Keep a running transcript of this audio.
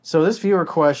So this viewer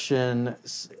question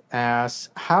asks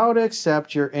how to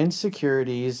accept your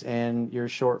insecurities and your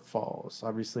shortfalls.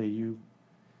 Obviously,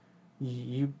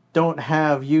 you don't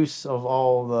have use of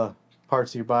all the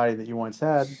parts of your body that you once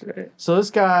had. So this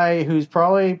guy who's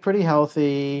probably pretty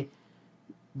healthy,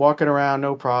 walking around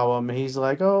no problem, he's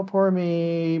like, "Oh, poor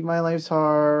me, my life's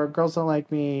hard. Girls don't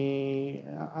like me.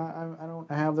 I don't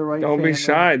have the right." Don't family. be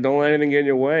shy. Don't let anything get in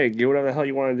your way. Do whatever the hell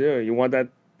you want to do. You want that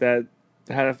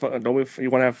have fun. You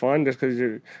want to have fun just because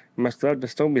you're messed up.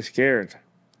 Just don't be scared.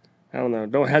 I don't know.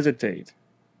 Don't hesitate.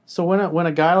 So when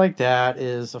a guy like that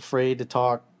is afraid to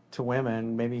talk to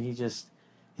women, maybe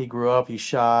he grew up, he's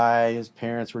shy, his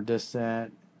parents were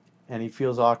distant, and he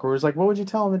feels awkward. It's like, what would you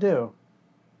tell him to do?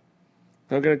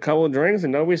 Don't get a couple of drinks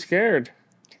and don't be scared.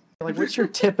 Like, what's your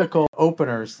typical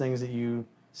openers, things that you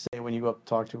say when you go up to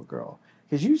talk to a girl?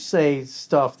 Because you say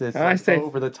stuff that's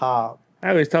over the top. I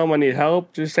always tell them I need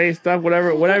help. Just say stuff,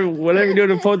 whatever you do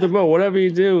to float the boat, whatever you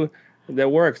do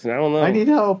that works. And I don't know. I need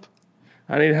help.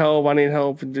 I need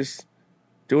help. And just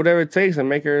do whatever it takes and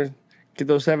make her get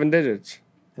those 7 digits.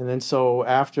 And then so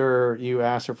after you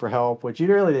ask her for help, which you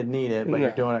really didn't need it, but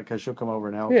you're doing it because she'll come over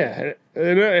and help. Yeah,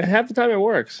 and half the time it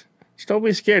works. Just don't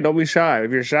be scared. Don't be shy.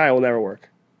 If you're shy, it will never work.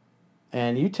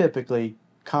 And you typically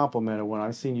compliment her when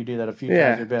I've seen you do that a few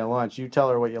times. You've been at lunch. You tell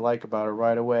her what you like about her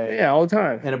right away. Yeah, all the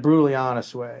time. In a brutally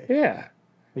honest way. Yeah.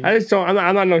 I just don't.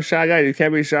 I'm not no shy guy. You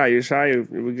can't be shy. You're shy,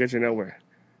 it will get you nowhere.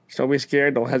 Just don't be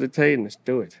scared. Don't hesitate, and just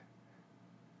do it.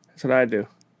 That's what I do.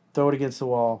 Throw it against the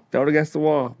wall. Throw it against the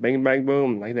wall. Bang, bang,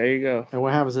 boom. Like, there you go. And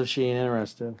what happens if she ain't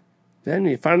interested? Then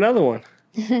you find another one.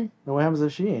 And what happens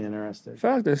if she ain't interested?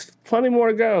 Fuck, there's plenty more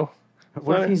to go.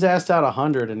 What if he's asked out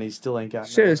 100 and he still ain't got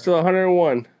shit, it's still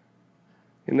 101.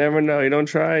 You never know. You don't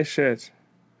try, shit.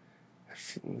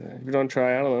 If you don't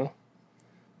try, I don't know.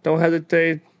 Don't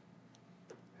hesitate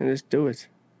and just do it.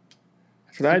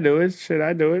 That's what I do it. Shit,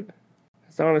 I do it.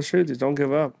 That's the honest truth. Just don't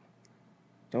give up.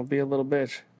 Don't be a little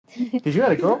bitch. Because you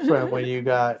had a girlfriend when you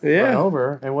got run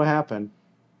over, and what happened?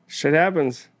 Shit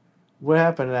happens. What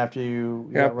happened after you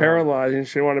got paralyzed and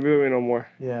she didn't want to be with me no more?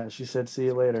 Yeah, she said, "See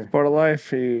you later." Part of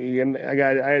life. I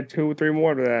had 2 or 3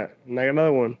 more to that, and I got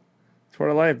another one. It's part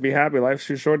of life. Be happy. Life's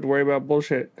too short to worry about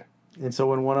bullshit. And so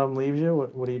when one of them leaves you,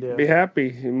 what do you do? Be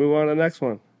happy. You move on to the next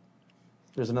one.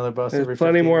 There's another bus. There's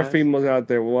plenty more females out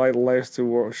there. Life's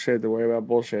too shit to worry about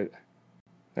bullshit.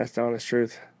 That's the honest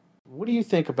truth. What do you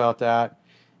think about that?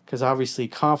 Because obviously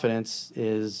confidence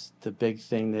is the big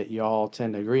thing that y'all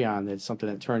tend to agree on. That's something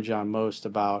that turns you on most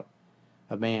about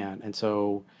a man. And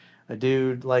so a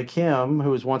dude like him who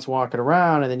was once walking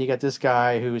around, and then you got this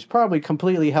guy who's probably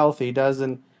completely healthy,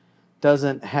 doesn't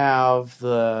have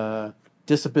the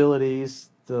disabilities,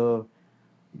 the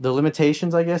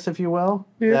limitations, I guess, if you will,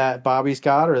 that Bobby's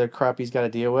got or the crap he's got to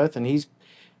deal with. And he's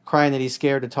crying that he's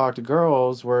scared to talk to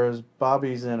girls, whereas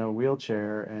Bobby's in a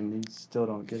wheelchair and he still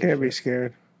don't get it. Can't be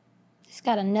scared. He's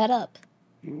got to nut up.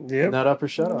 Yep. Nut up or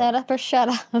shut up. Nut up or shut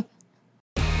up.